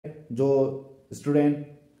जो student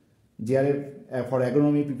JRF for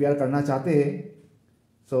agronomy prepare करना चाहते हैं,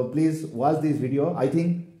 so please watch this video. I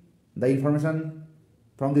think the information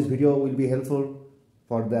from this video will be helpful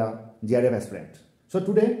for the JRF aspirant. So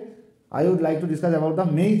today I would like to discuss about the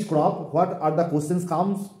maize crop. What are the questions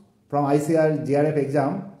comes from ICR JRF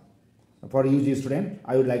exam for UG student?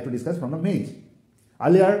 I would like to discuss from the maize.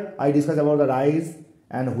 Earlier I discussed about the rice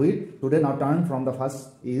and wheat. Today now turn from the first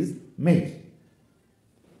is maize.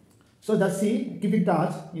 So just see, keep in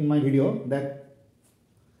touch in my video that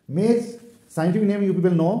maize scientific name you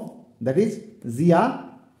people know, that is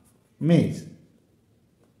maize.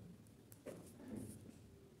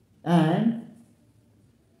 And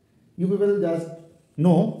you people just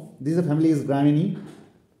know this family is Agronomy.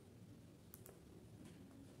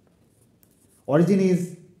 Origin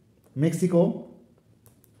is Mexico.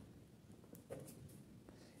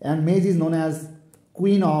 And maize is known as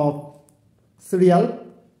queen of cereal.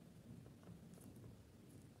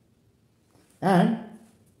 And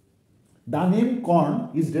the name corn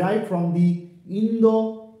is derived from the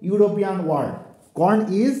Indo-European word.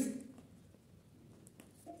 Corn is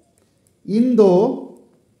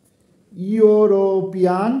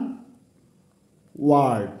Indo-European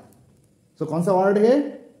word. So, कौन सा word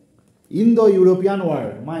है? Indo-European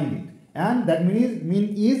word. Mind it. And that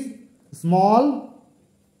mean is small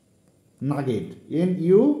nugget.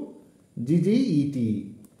 N-U-G-G-E-T.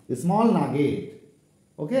 Small nugget.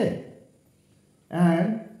 Okay.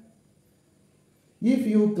 And if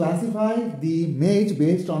you classify the maize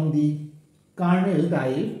based on the kernel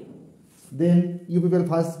type, then you people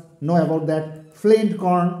first know about that flint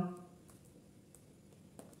corn.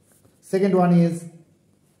 Second one is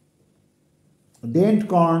dent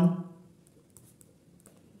corn.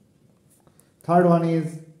 Third one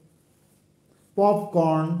is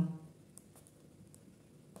popcorn.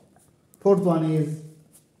 Fourth one is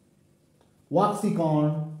waxy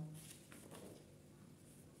corn.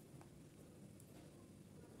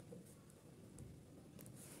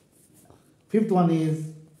 Fifth one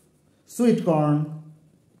is sweet corn.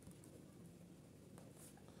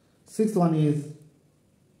 Sixth one is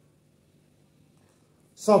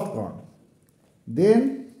soft corn.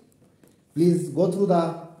 Then please go through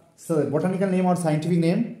the botanical name or scientific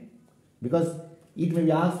name, because it may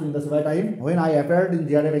be asked in the survey time. When I appeared in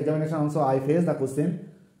JRF examination also, I faced the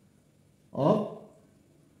question of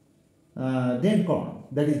dent corn,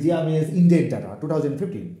 that is Maize indentata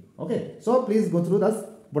 2015. Okay, so please go through the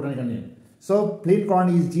botanical name. So flint corn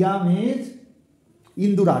is Maize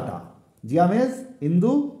indurata. Maize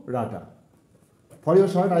indurata. For your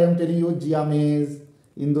short, I am telling you Maize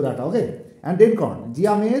indurata. Okay. And dent corn,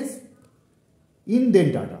 Maize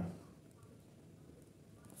indentata.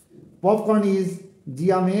 Popcorn is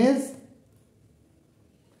Maize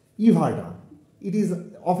everta. It is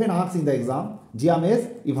often asked in the exam, Maize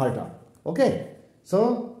everta. Okay.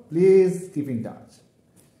 So please keep in touch.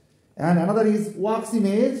 And another is waxy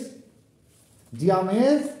maize,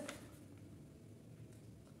 Maize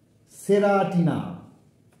seratina.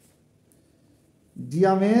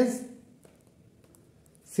 Maize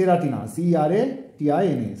seratina.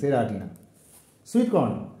 C-E-R-A-T-I-N-A. Seratina. Sweet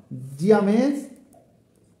corn, Maize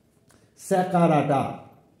saccharata.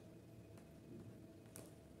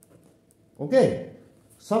 Okay.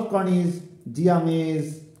 Soft corn is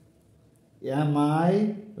Maize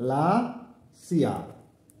amylacea.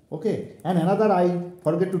 Okay. And another I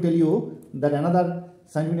forget to tell you that another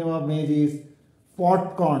scientific name of maize is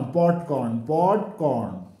pod corn.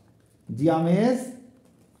 Maize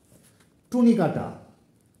tunicata.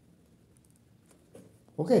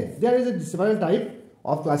 Okay, there is a several type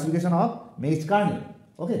of classification of maize kernel.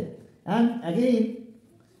 Okay, and again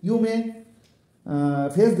you may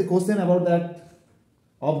face the question about that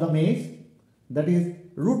of the maize, that is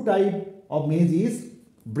root type of maize is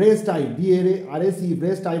brace type. B-R-A-C,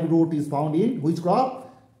 brace type root is found in which crop?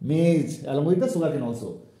 Maize, along with the sugarcane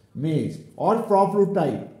also. Maize. Or prop root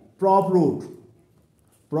type. Prop root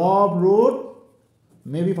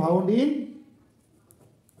may be found in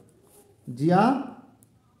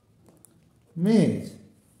maize.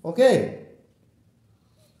 Okay.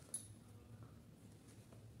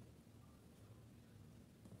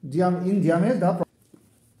 In maize,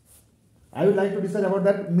 I would like to discuss about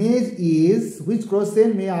that maize is which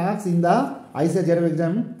question may ask in the ICR JRF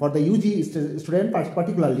exam for the UG student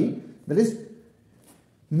particularly, that is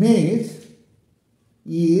maize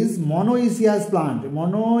is monoecious plant.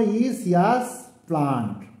 Monoecious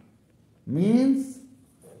plant means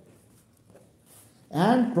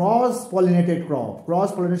and cross-pollinated crop.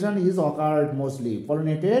 Cross-pollination is occurred mostly.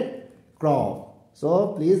 Pollinated crop.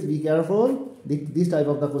 So please be careful. This type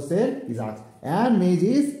of the question is asked. And maize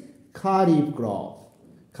is Kharif crop.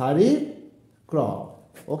 Kharif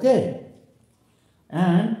crop. Okay.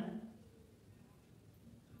 And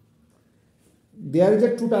there is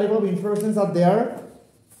a two type of inflorescence are there.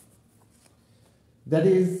 That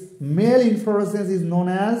is, male inflorescence is known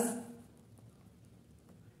as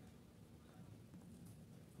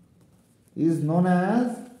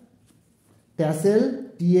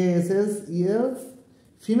tassel, TASSEL.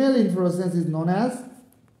 Female inflorescence is known as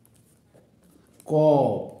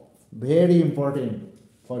cob. Very important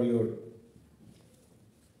for your.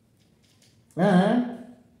 And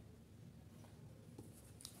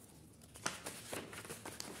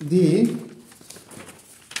the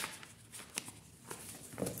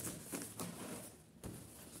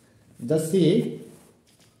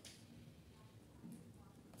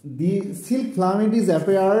silk filament is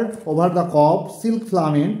appeared over the cob. Silk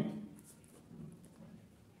filament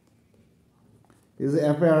is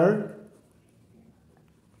appeared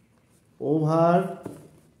over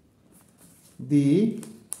the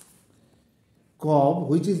cob,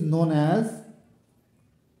 which is known as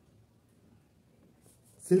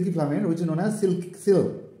silky filament, which is known as silk.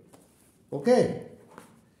 Okay.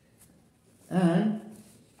 And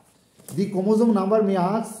the chromosome number may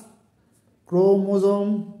ask.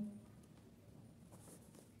 Chromosome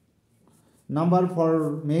number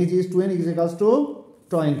for maize is 20 is equals to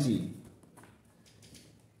 20.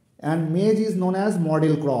 And maize is known as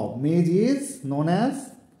model crop. Maize is known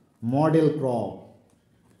as model crop.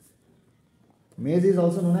 Maize is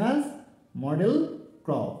also known as model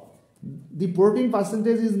crop. The protein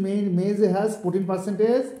percentage is maize has protein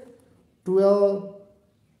percentage 12%.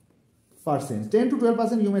 10 to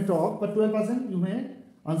 12% you may talk, but 12% you may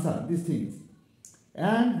answer these things.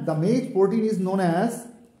 And the maize protein is known as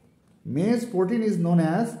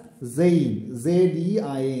zein,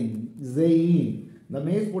 Z-D-I-N, zein. The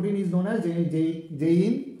maize protein is known as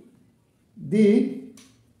zein. The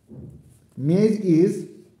maize is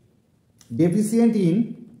deficient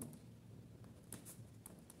in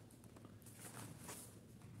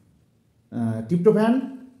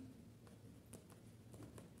tryptophan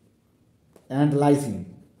and lysine.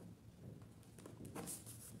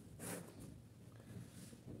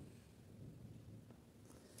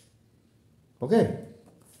 Okay,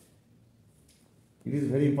 it is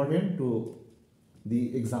very important to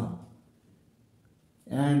the exam.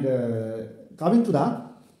 And coming to the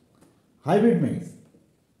hybrid maize.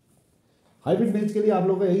 Hybrid maize के लिए आप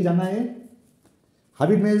लोगों को यही जानना है.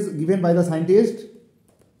 Hybrid maize given by the scientist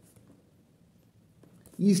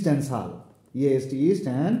East and Sal, EAST East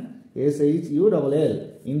and SHULL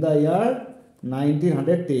in the year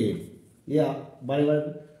 1910. ये बार बार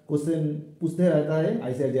question पूछते रहता है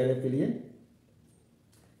ICAR JRF के लिए.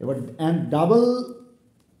 And double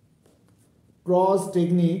cross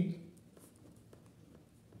technique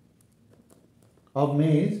of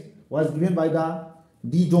maize was given by the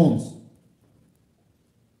D. Jones,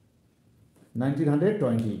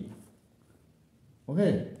 1920.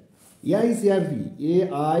 Okay. AICRP,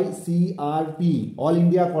 All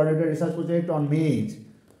India Coordinated Research Project on Maize,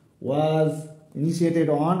 was initiated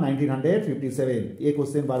on 1957. A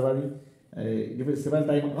question several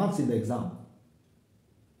times asked in the exam.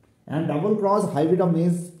 And double cross hybrid of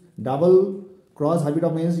maize,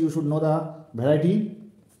 you should know the variety.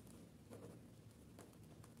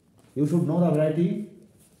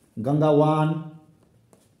 Ganga 1,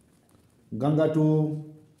 Ganga 2,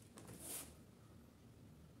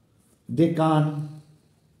 Deccan,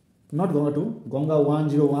 not Ganga 2, Ganga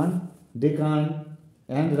 101, Deccan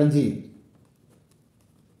and Ranjit.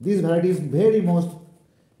 These varieties very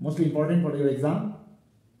mostly important for your exam.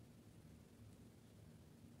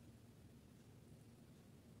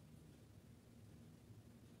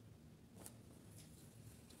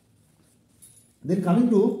 Then coming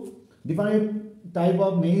to different type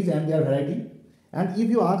of maize and their variety. And if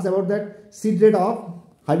you ask about that seed rate of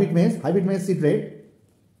hybrid maize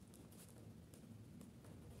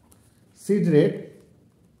seed rate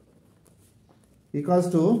equals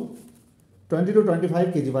to 20 to 25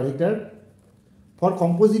 kg per hectare. For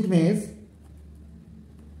composite maize,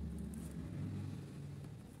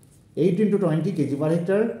 18 to 20 kg per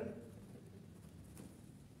hectare.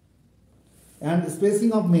 And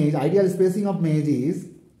spacing of maize, ideal spacing of maize is,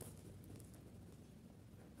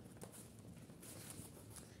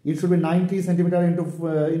 it should be 90 centimeter into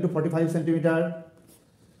 45 centimeter,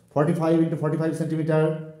 45 into 45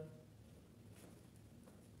 centimeter,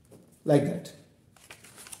 like that.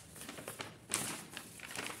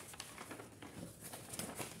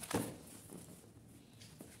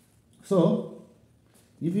 So,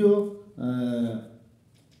 if you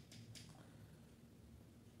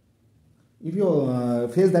if you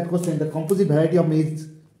face that question, the composite variety of maize,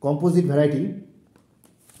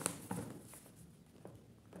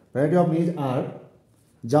 variety of maize are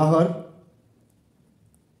Jahar,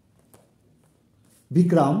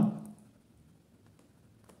 Bikram,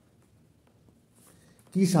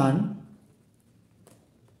 Kishan,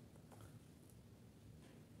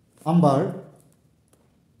 Ambar,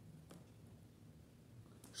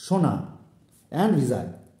 Sona and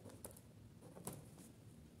Vijay.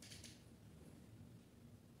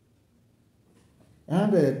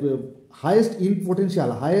 And highest yield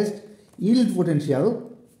potential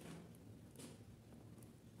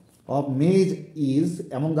of maize is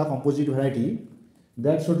among the composite variety,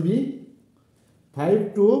 that should be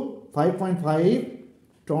 5 to 5.5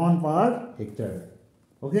 ton per hectare.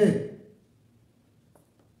 Okay.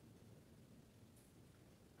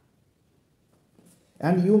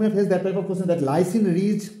 And you may face that type of question, that lysine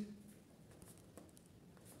rich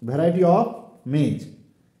variety of maize.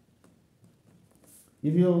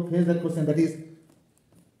 If you face that question, that is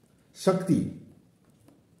Shakti,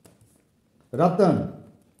 Ratan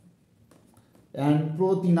and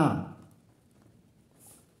Protina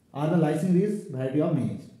are the lysine rich variety of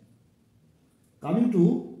maize. Coming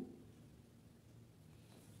to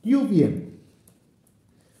QPM,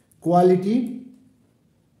 quality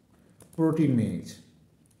protein maize.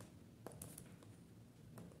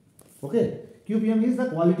 Okay, QPM is the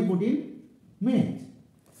quality protein maize,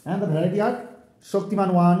 and the variety are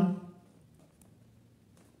Shaktiman 1,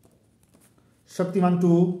 Shaktiman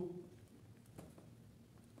 2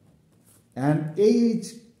 and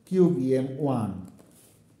HQPM 1.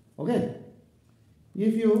 Okay.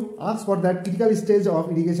 If you ask for that, critical stage of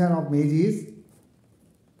irrigation of maize is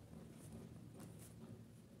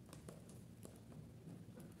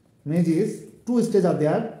 2 stages are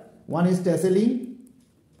there. One is tasseling,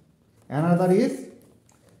 another is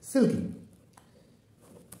silking.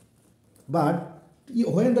 But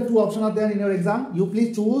when the 2 options are there in your exam, you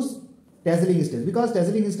please choose tasseling stage, because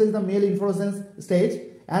tasseling stage is the male inflorescence stage,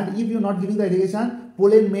 and if you are not giving the irrigation,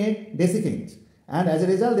 pollen may desiccate, and as a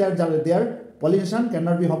result their pollination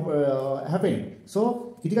cannot be happening.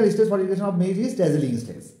 So critical stage for irrigation of maize is tasseling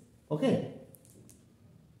stage. Okay.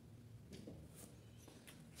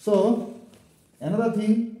 So another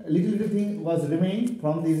thing, little thing was remained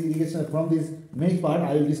from this irrigation, from this maize part,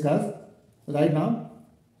 I will discuss right now.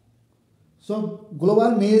 So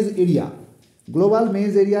global maize area. Global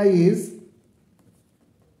maize area is,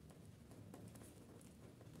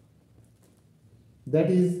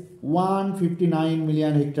 that is 159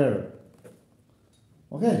 million hectare.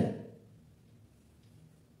 Okay.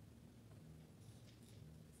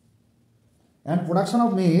 And production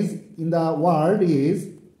of maize in the world is,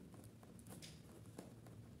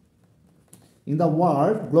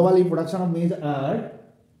 globally production of maize are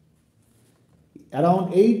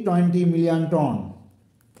around 820 million ton.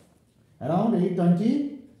 Around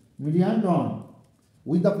 820 million ton.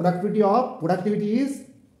 With the productivity is,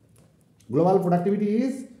 global productivity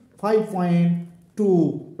is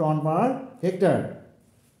 5.2 ton per hectare.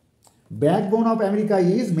 Backbone of America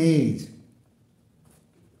is maize.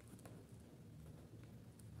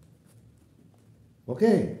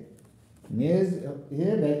 Okay. maize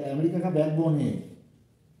ये America का backbone है.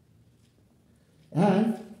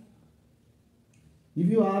 And if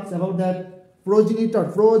you ask about that progenitor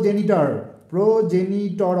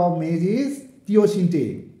of maize is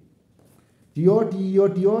teosinte.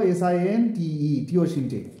 T-O-S-I-N-T-E,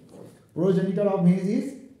 teosinte. Progenitor of maize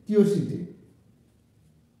is teosinte.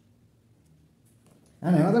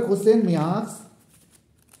 And another question may ask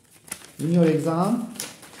in your exam,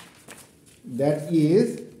 that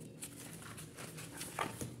is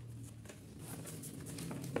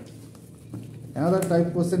another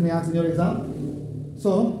type question may ask in your exam.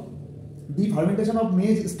 So the fermentation of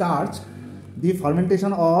maize starch,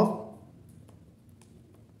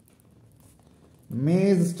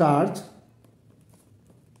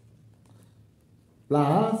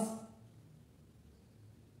 plus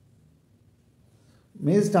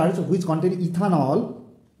maize starch which contain ethanol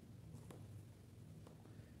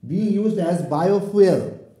being used as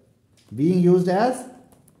biofuel.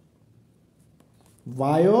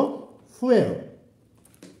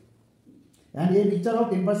 And a mixture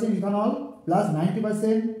of 10% ethanol plus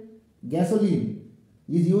 90% gasoline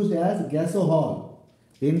is used as gasohol.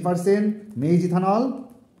 10% maize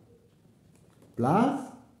ethanol plus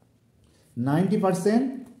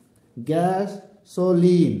 90%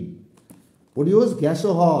 gasoline produce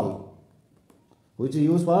gasohol, which is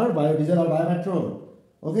used for biodiesel or biopetrol.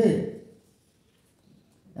 Okay.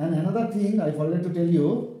 And another thing I forgot to tell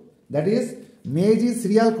you, that is maize is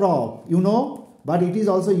cereal crop. You know, but it is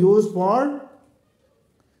also used for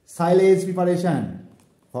silage preparation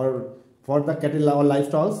for the cattle or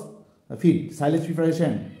livestock feed, silage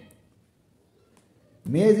preparation.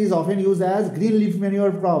 Maize is often used as green leaf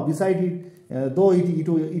manure crop. Beside it, though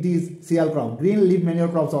it is cereal crop, green leaf manure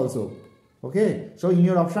crops also. Okay, so in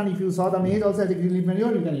your option, if you saw the maize also as a green leaf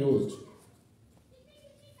manure, you can use.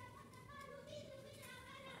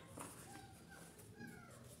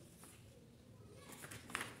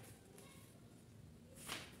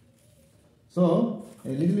 So a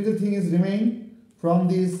little thing is remain from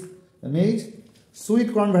this maize.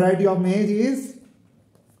 Sweet corn variety of maize is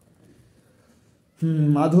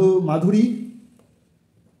Madhuri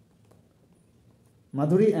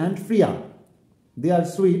and Priya. They are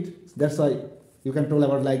sweet. That's why you can tell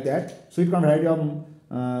about like that. Sweet corn variety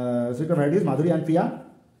is Madhuri and Priya.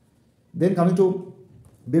 Then coming to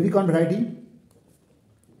baby corn variety,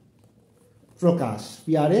 Prakash.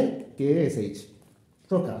 Prakash.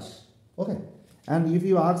 Prakash. Okay. And if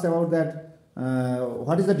you ask about that,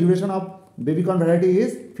 what is the duration of baby corn variety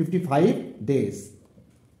is 55 days.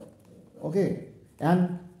 Okay.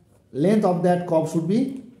 And length of that cob should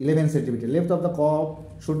be 11 centimeter. Length of the cob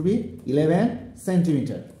should be 11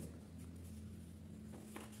 centimeter.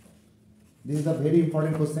 This is a very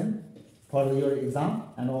important question for your exam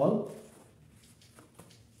and all.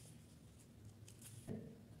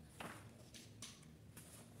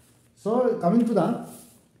 So coming to the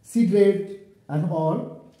seed rate and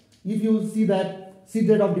all, if you see that seed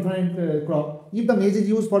rate of different crop, if the maize is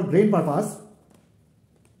used for grain purpose,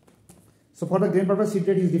 so for the grain purpose seed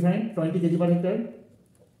rate is different, 20 kg per hectare.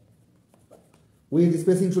 With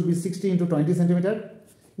spacing should be 60 into 20 centimeter.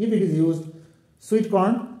 If it is used sweet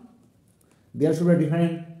corn, there should be a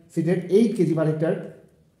different seed rate, 8 kg per hectare,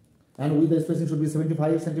 and with the spacing should be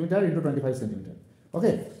 75 centimeter into 25 centimeter.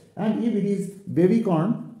 Okay, and if it is baby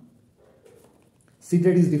corn, seed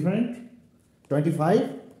rate is different, 25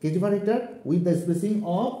 kg per hectare with the spacing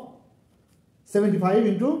of 75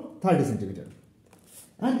 into 30 centimeter.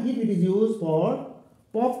 And if it is used for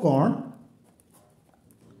popcorn,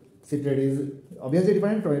 seed rate is obviously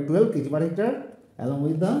different, 12 kg per hectare along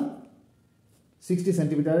with the 60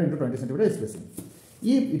 centimeter into 20 centimeter spacing.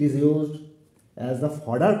 If it is used as the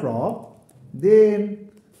fodder crop,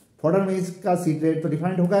 then fodder maize का seed rate तो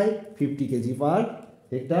different होगा, 50 kg per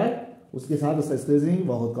hectare. उसके साथ उसका spacing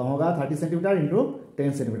बहुत कम होगा, 30 centimeter into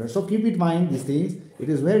 10 centimeter. So keep it in mind these things. It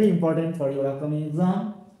is very important for your upcoming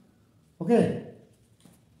exam. Okay.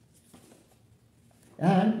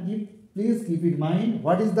 And please keep in mind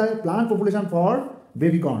what is the plant population for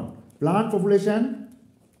baby corn. Plant population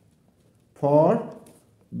for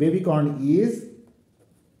baby corn is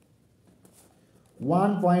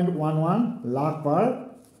 1.11 lakh per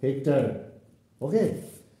hectare. Okay.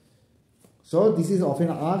 So this is often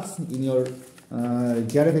asked in your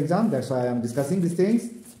JRF exam. That's why I am discussing these things.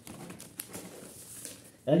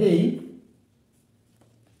 Again,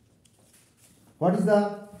 what is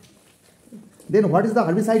the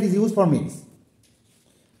herbicide is used for maize?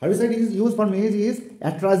 Herbicide is used for maize is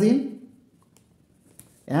atrazine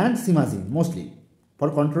and simazine mostly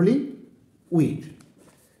for controlling weed.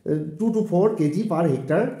 2 to 4 kg per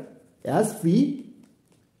hectare as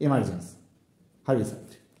pre-emergence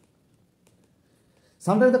herbicide.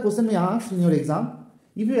 Sometimes the question may ask in your exam,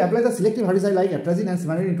 if you apply the selective herbicide like atrazine and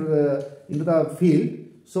simazine into the field,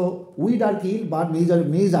 so weed are killed but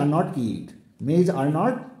maize are not killed. Maize are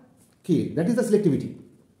not killed. That is the selectivity.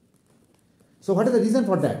 So what is the reason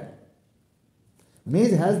for that?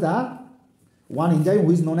 Maize has the one enzyme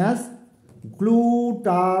which is known as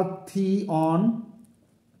glutathione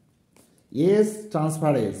S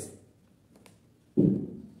transferase,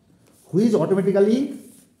 which automatically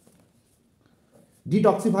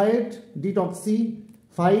detoxified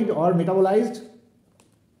or metabolized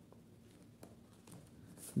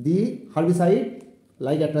the herbicide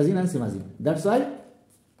like atrazine and simazine. That's why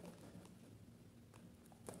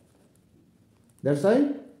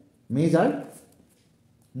maize are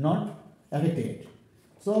not affected.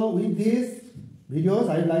 So with these videos,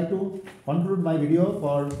 I would like to conclude my video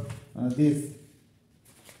for this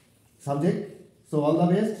subject. So all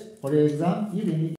the best for your exam. If any